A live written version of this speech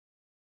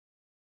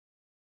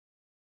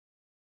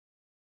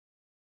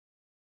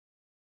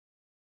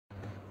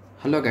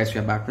Hello guys, we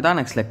are back with our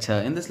next lecture.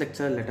 In this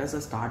lecture, let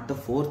us start the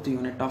fourth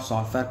unit of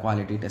software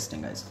quality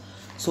testing, guys.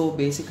 So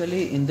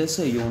basically in this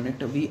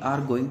unit, we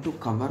are going to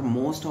cover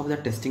most of the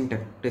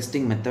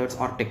testing methods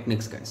or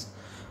techniques, guys.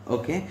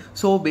 Okay,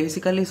 so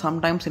basically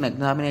sometimes in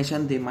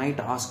examination, they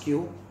might ask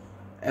you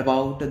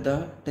about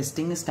the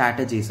testing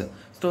strategies.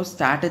 So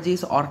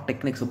strategies or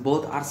techniques,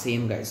 both are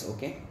same, guys.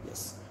 Okay,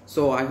 yes.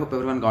 So I hope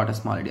everyone got a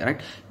small idea,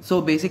 right? So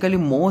basically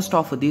most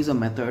of these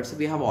methods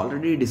we have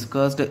already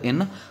discussed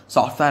in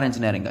software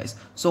engineering, guys.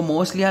 So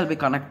mostly I'll be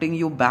connecting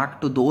you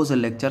back to those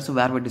lectures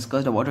where we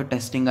discussed about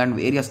testing and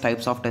various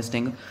types of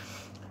testing,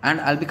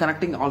 and I'll be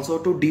connecting also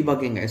to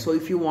debugging, guys. So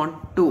if you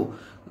want to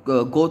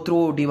go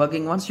through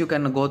debugging once, you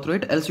can go through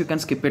it, else you can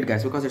skip it,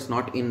 guys, because it's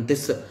not in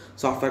this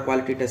software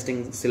quality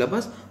testing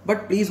syllabus.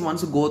 But please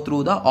once go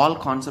through the all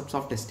concepts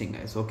of testing,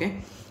 guys. Okay,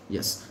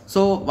 yes.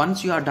 So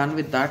once you are done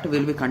with that,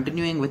 we'll be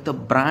continuing with the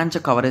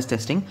branch coverage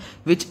testing,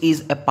 which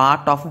is a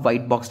part of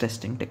white box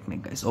testing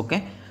technique, guys.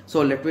 Okay,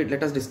 so let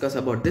us discuss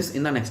about this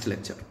in the next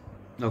lecture.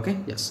 Okay,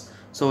 yes.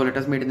 So let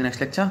us meet in the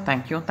next lecture.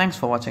 Thank you. Thanks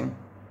for watching.